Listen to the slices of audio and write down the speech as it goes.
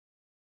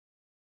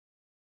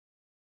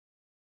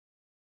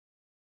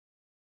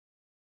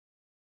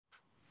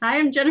Hi,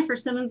 I'm Jennifer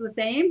Simmons with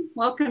AIM.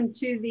 Welcome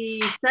to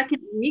the second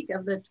week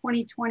of the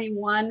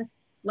 2021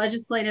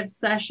 legislative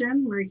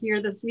session. We're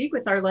here this week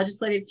with our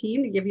legislative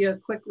team to give you a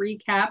quick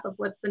recap of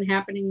what's been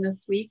happening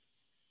this week.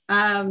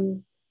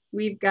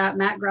 We've got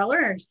Matt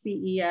Greller, our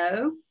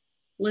CEO,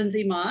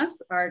 Lindsay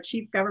Moss, our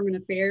Chief Government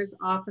Affairs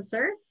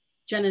Officer,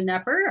 Jenna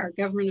Nepper, our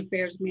Government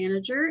Affairs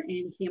Manager,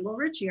 and Campbell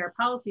Ritchie, our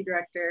Policy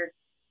Director.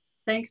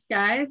 Thanks,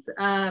 guys.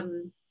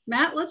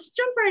 Matt, let's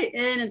jump right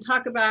in and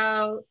talk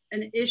about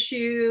an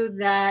issue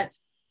that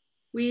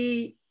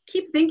we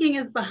keep thinking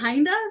is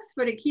behind us,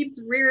 but it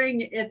keeps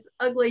rearing its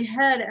ugly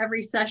head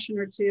every session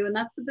or two, and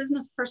that's the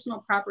business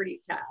personal property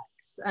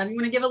tax. You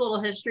want to give a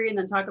little history and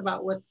then talk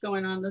about what's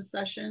going on this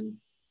session?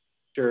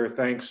 Sure,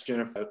 thanks,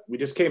 Jennifer. We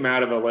just came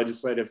out of a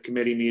legislative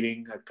committee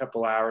meeting. A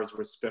couple hours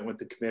were spent with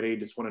the committee.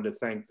 Just wanted to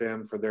thank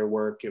them for their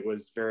work. It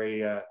was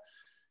very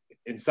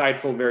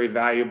insightful, very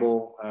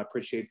valuable.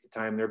 Appreciate the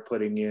time they're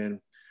putting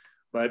in.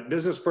 But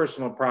business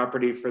personal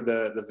property, for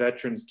the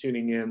veterans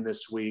tuning in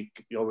this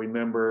week, you'll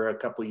remember a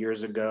couple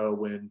years ago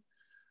when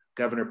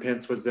Governor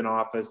Pence was in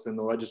office and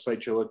the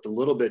legislature looked a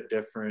little bit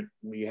different.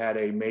 We had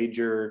a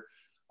major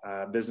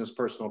business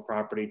personal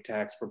property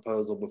tax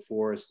proposal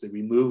before us, the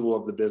removal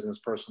of the business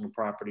personal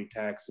property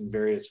tax in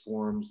various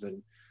forms.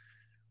 And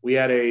we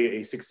had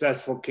a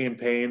successful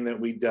campaign that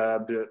we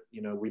dubbed,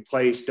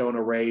 Replace, Don't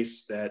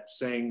Erase, that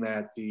saying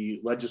that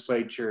the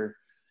legislature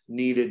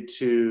needed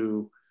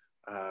to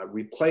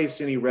replace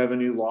any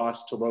revenue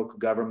lost to local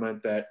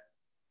government, that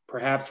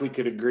perhaps we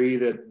could agree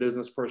that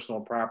business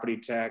personal property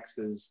tax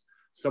is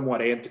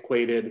somewhat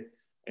antiquated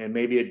and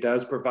maybe it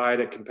does provide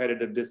a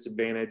competitive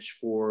disadvantage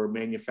for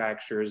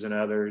manufacturers and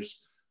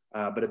others.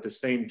 But at the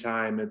same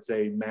time, it's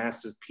a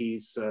massive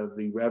piece of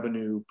the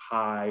revenue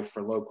pie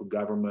for local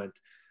government,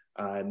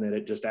 and that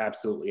it just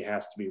absolutely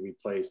has to be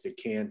replaced.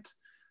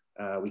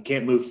 We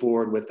can't move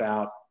forward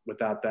without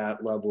that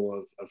level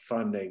of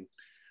funding.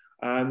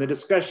 And the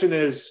discussion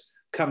has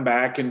come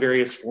back in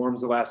various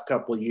forms the last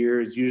couple of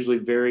years, usually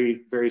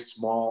very, very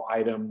small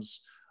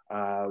items,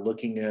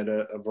 looking at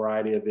a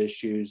variety of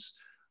issues.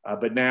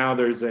 But now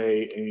there's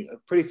a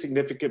pretty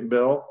significant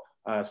bill,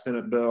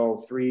 Senate Bill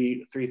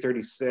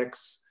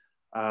 336,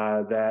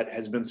 that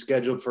has been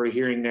scheduled for a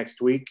hearing next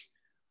week,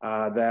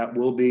 that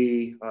will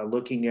be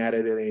looking at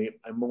it in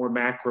a more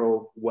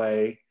macro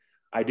way.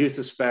 I do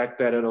suspect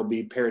that it'll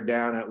be pared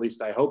down, at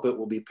least I hope it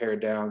will be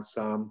pared down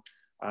some,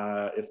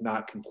 if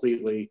not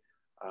completely.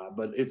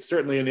 But it's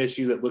certainly an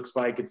issue that looks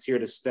like it's here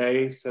to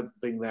stay,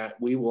 something that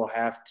we will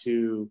have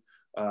to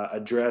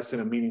address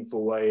in a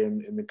meaningful way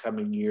in the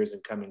coming years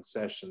and coming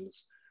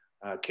sessions.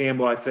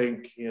 Campbell, I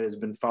think, has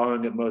been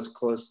following it most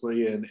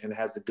closely and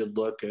has a good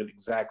look at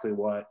exactly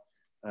what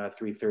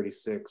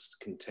 336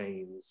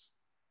 contains.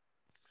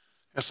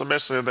 Yeah, so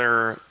basically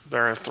there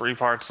are three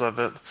parts of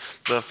it.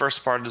 The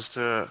first part is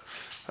to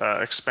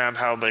expand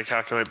how they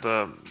calculate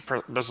the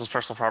business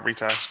personal property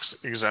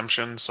tax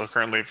exemption. So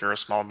currently, if you're a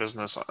small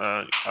business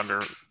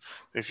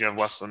if you have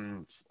less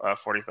than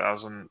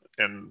 40,000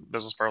 in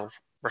business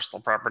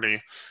personal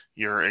property,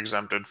 you're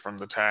exempted from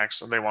the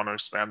tax. And they want to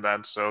expand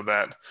that so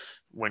that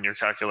when you're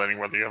calculating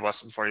whether you have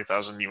less than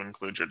 40,000, you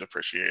include your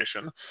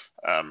depreciation.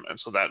 And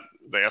so that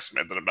they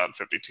estimate that about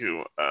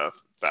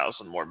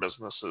 52,000 more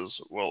businesses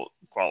will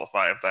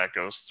qualify if that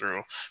goes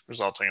through,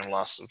 resulting in a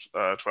loss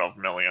of 12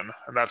 million.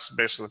 And that's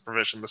basically the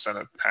provision the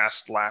Senate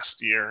passed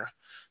last year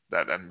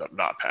that ended up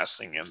not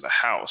passing in the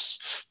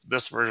House.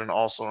 This version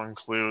also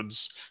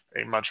includes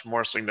a much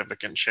more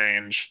significant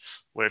change,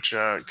 which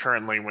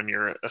currently, when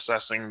you're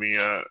assessing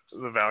the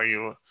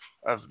value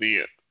of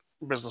the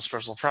business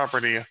personal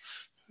property,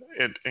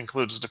 it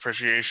includes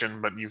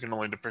depreciation, but you can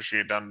only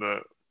depreciate down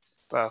to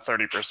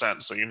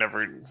 30%. So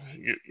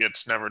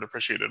it's never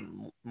depreciated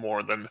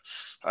more than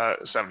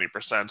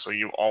 70%. So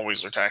you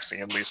always are taxing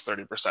at least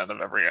 30%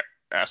 of every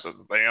asset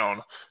that they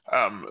own.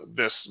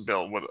 This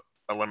bill would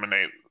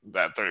eliminate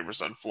that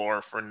 30%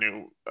 floor for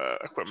new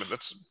equipment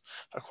that's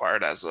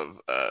acquired as of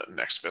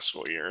next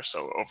fiscal year.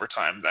 So over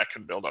time, that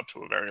could build up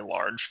to a very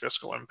large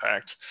fiscal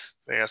impact.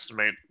 They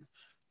estimate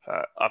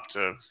up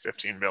to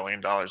 $15 billion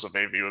of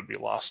AV would be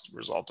lost,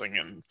 resulting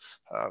in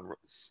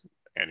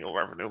annual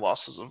revenue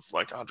losses of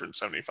like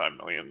 $175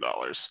 million.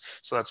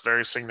 So that's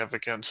very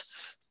significant.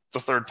 The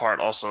third part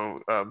also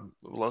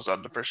lows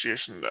out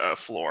depreciation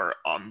floor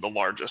on the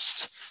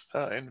largest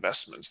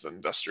investments that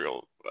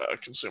industrial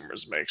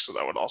consumers make. So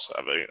that would also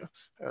have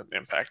an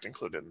impact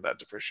included in that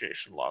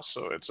depreciation loss.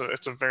 So it's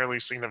a fairly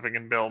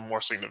significant bill,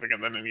 more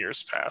significant than in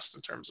years past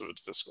in terms of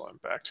its fiscal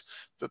impact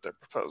that they're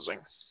proposing.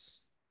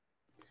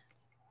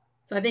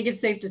 So I think it's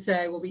safe to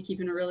say we'll be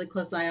keeping a really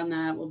close eye on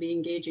that. We'll be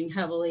engaging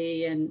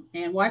heavily and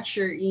watch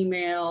your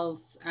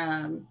emails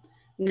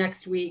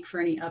next week for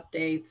any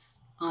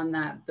updates on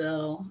that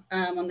bill.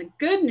 On the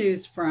good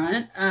news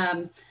front,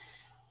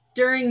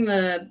 during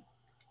the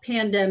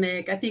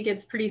pandemic, I think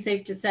it's pretty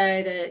safe to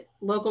say that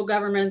local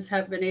governments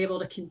have been able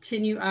to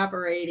continue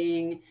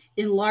operating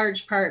in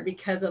large part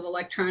because of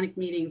electronic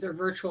meetings or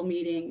virtual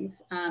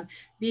meetings,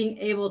 being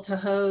able to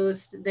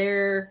host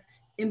their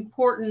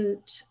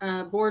important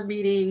board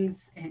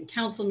meetings and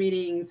council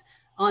meetings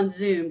on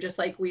Zoom, just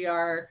like we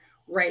are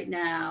right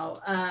now.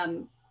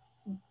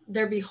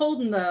 They're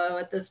beholden, though,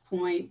 at this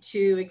point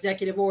to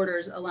executive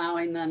orders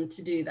allowing them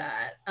to do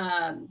that.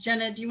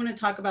 Jenna, do you want to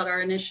talk about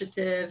our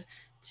initiative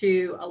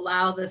to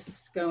allow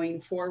this going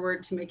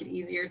forward to make it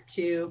easier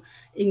to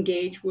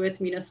engage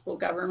with municipal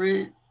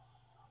government?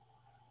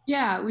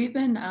 Yeah, we've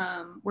been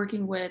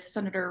working with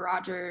Senator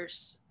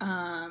Rogers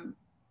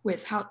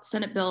with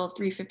Senate Bill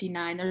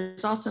 359.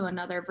 There's also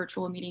another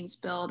virtual meetings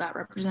bill that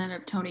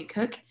Representative Tony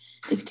Cook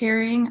is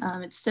carrying.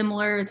 It's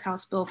similar, it's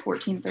House Bill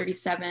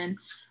 1437,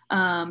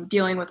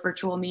 dealing with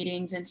virtual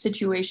meetings and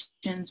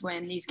situations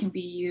when these can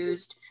be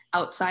used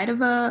outside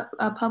of a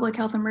public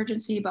health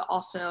emergency, but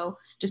also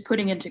just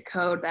putting into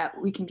code that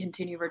we can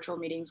continue virtual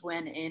meetings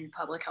when in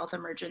public health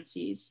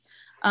emergencies.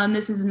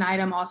 This is an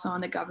item also on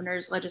the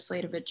governor's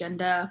legislative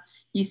agenda.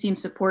 He seems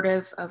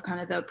supportive of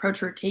kind of the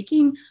approach we're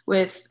taking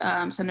with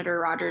Senator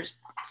Rogers'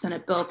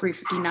 Senate Bill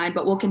 359,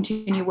 but we'll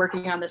continue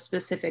working on the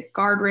specific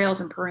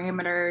guardrails and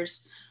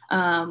parameters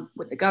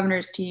with the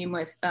governor's team,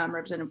 with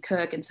Representative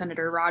Cook and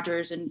Senator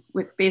Rogers, and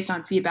based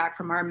on feedback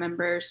from our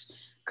members.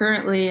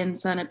 Currently in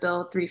Senate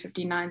Bill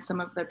 359, some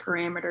of the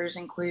parameters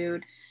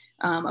include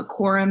a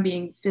quorum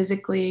being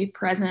physically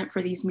present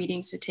for these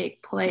meetings to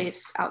take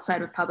place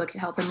outside of public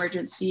health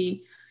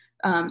emergency.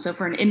 So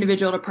for an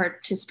individual to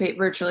participate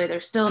virtually, there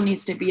still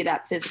needs to be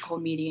that physical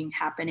meeting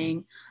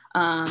happening.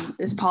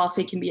 This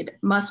policy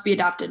must be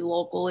adopted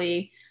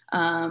locally.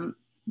 And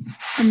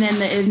then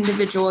the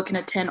individual can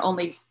attend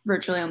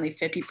virtually only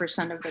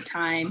 50% of the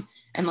time,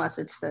 unless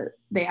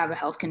they have a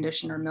health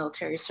condition or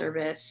military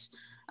service.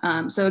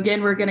 So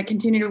again, we're going to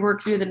continue to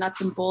work through the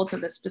nuts and bolts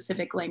of the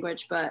specific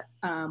language, but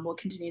we'll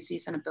continue to see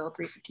Senate Bill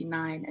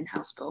 359 and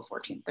House Bill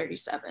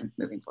 1437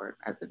 moving forward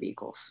as the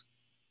vehicles.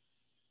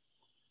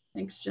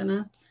 Thanks,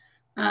 Jenna.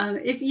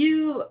 If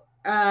you're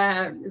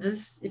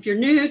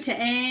new to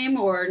AIM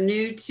or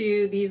new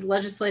to these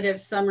legislative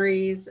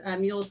summaries,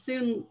 you'll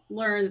soon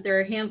learn that there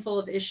are a handful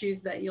of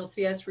issues that you'll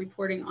see us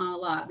reporting on a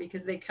lot,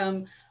 because they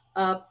come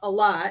up a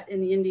lot in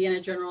the Indiana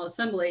General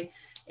Assembly.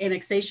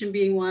 Annexation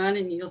being one,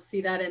 and you'll see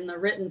that in the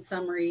written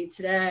summary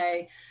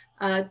today.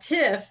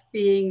 TIF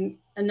being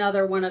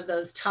another one of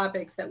those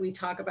topics that we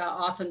talk about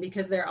often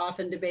because they're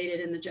often debated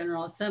in the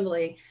General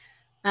Assembly.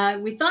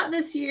 We thought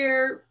this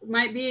year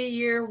might be a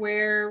year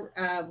where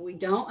we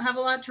don't have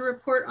a lot to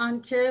report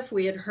on TIF.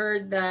 We had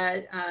heard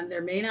that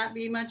there may not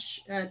be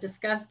much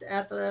discussed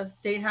at the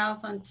State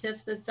House on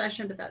TIF this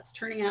session, but that's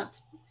turning out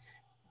to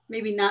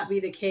maybe not be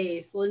the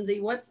case.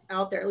 Lindsay, what's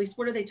out there? At least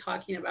what are they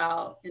talking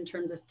about in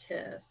terms of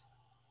TIF?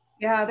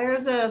 Yeah,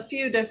 there's a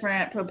few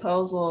different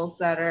proposals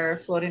that are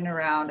floating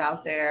around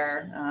out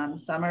there.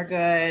 Some are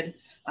good.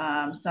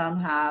 Some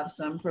have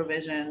some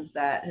provisions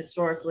that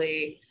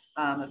historically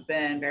have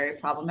been very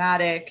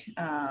problematic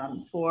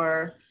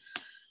for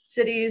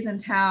cities and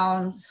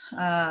towns,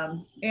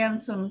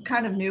 and some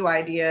kind of new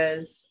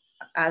ideas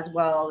as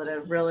well that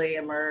have really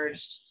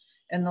emerged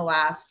in the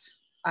last,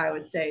 I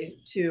would say,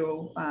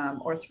 2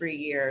 or 3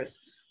 years.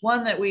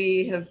 One that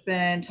we have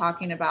been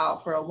talking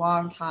about for a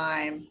long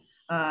time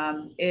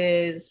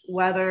is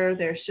whether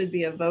there should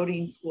be a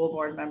voting school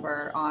board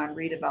member on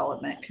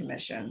redevelopment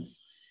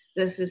commissions.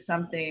 This is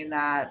something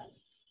that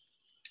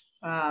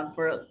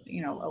for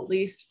at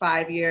least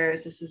 5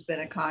 years, this has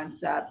been a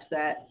concept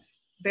that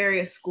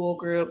various school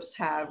groups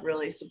have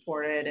really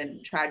supported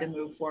and tried to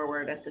move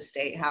forward at the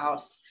State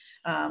House.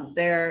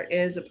 There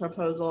is a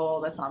proposal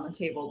that's on the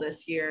table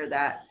this year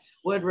that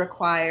would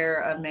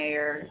require a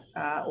mayor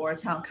or a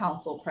town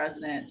council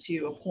president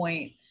to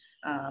appoint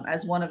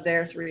as one of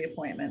their 3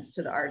 appointments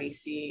to the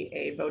RDC,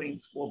 a voting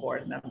school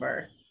board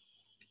member.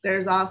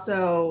 There's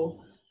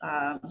also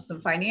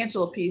some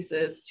financial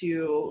pieces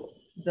to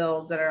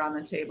bills that are on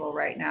the table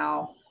right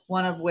now,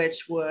 one of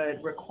which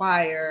would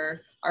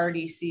require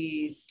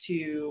RDCs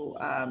to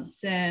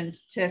send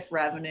TIF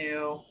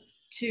revenue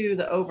to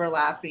the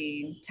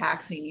overlapping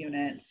taxing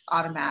units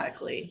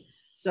automatically.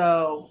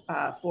 So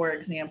for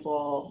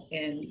example,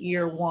 in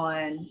year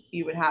 1,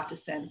 you would have to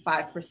send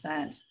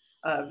 5%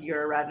 of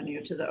your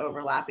revenue to the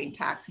overlapping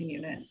taxing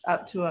units,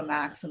 up to a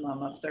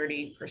maximum of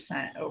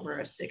 30% over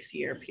a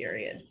 6-year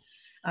period.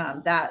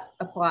 That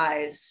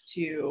applies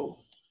to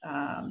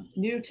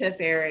new TIF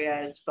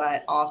areas,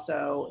 but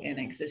also in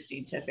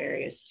existing TIF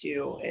areas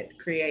too. It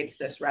creates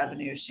this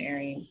revenue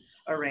sharing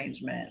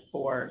arrangement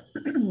for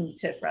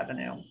TIF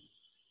revenue.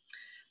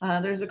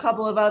 There's a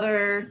couple of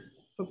other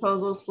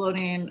proposals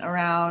floating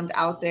around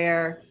out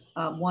there.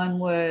 One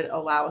would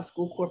allow a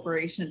school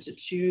corporation to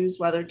choose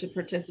whether to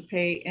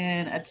participate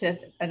in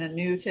a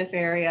new TIF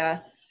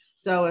area.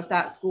 So if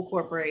that school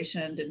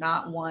corporation did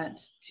not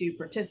want to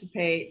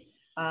participate,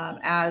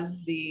 as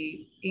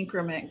the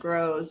increment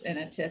grows in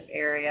a TIF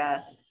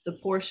area, the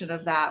portion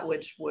of that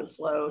which would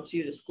flow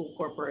to the school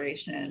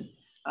corporation,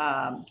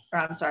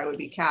 would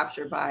be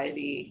captured by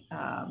the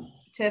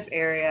TIF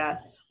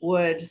area,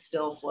 would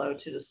still flow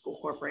to the school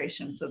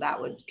corporation. So that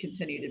would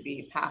continue to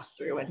be passed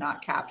through and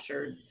not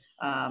captured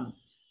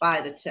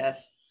by the TIF.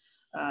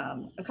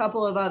 A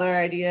couple of other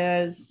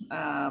ideas.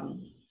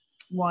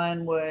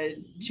 One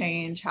would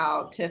change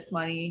how TIF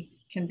money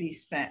can be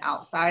spent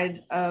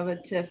outside of a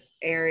TIF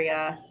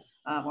area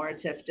or a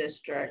TIF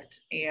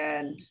district,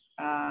 and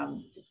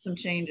some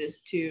changes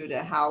too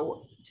to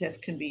how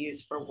TIF can be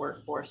used for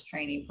workforce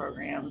training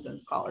programs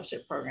and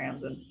scholarship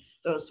programs and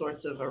those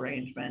sorts of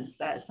arrangements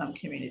that some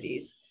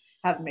communities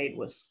have made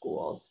with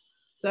schools.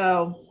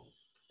 So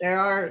there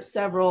are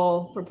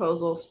several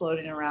proposals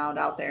floating around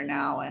out there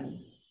now, and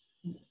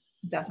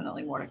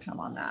definitely more to come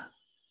on that.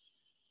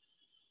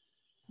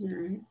 All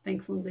right,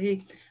 thanks,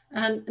 Lindsay.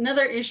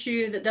 Another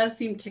issue that does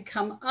seem to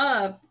come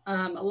up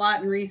a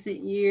lot in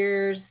recent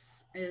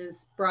years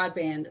is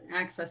broadband,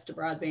 access to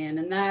broadband,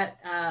 and that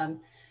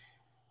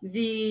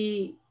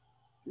the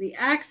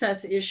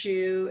access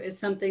issue is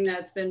something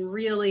that's been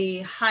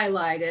really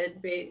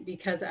highlighted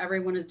because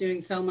everyone is doing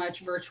so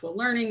much virtual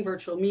learning,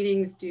 virtual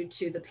meetings due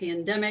to the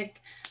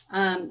pandemic.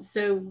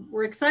 So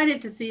we're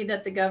excited to see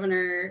that the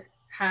governor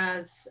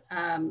has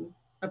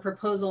a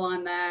proposal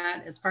on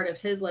that as part of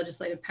his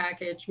legislative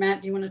package.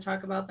 Matt, do you want to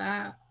talk about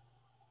that?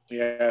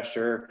 Yeah,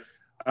 sure.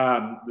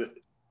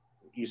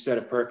 You said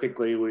it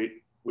perfectly.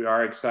 We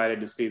are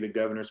excited to see the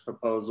governor's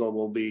proposal.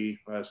 We'll be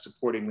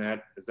supporting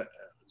that as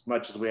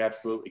much as we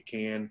absolutely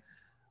can.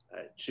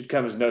 It should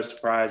come as no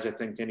surprise, I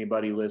think, to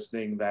anybody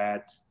listening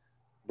that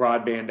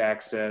broadband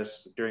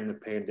access during the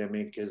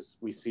pandemic has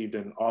received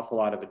an awful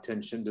lot of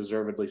attention,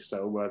 deservedly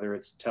so, whether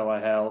it's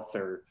telehealth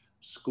or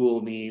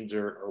school needs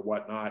or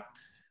whatnot.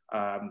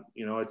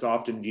 You know, it's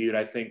often viewed,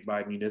 I think,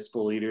 by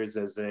municipal leaders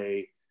as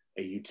a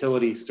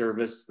utility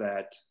service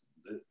that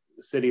the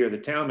city or the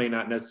town may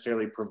not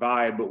necessarily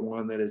provide, but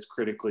one that is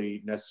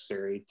critically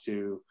necessary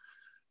to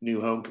new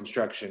home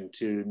construction,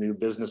 to new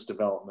business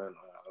development,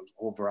 a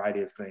whole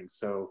variety of things.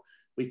 So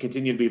we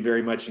continue to be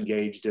very much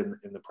engaged in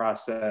the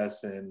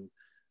process and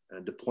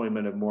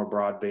deployment of more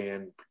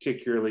broadband,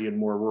 particularly in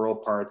more rural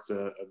parts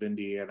of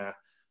Indiana.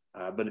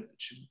 But it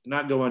should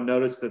not go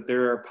unnoticed that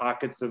there are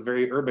pockets of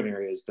very urban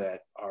areas that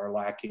are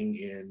lacking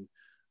in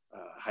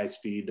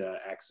high-speed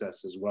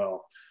access as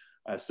well.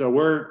 So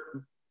we're,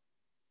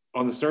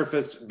 on the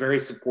surface, very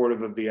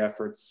supportive of the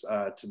efforts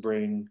to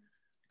bring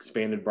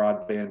expanded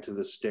broadband to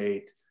the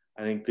state.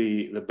 I think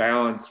the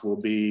balance will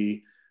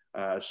be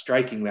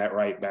striking that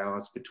right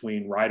balance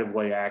between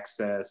right-of-way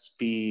access,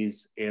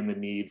 fees, and the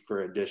need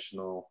for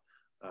additional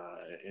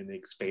and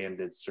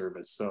expanded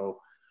service. So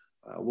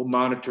we'll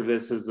monitor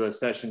this as the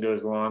session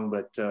goes along,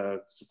 but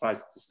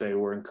suffice it to say,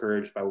 we're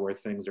encouraged by where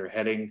things are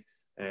heading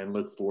and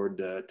look forward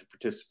to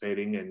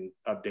participating and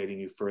updating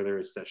you further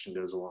as session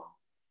goes along.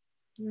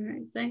 All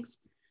right, thanks.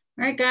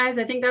 All right, guys,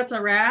 I think that's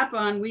a wrap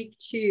on week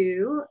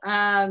 2.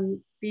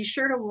 Be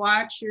sure to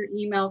watch your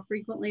email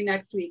frequently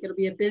next week. It'll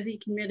be a busy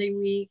committee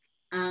week.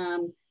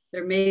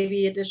 There may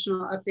be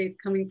additional updates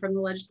coming from the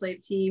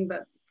legislative team,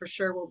 but for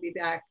sure we'll be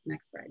back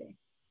next Friday.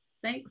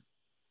 Thanks.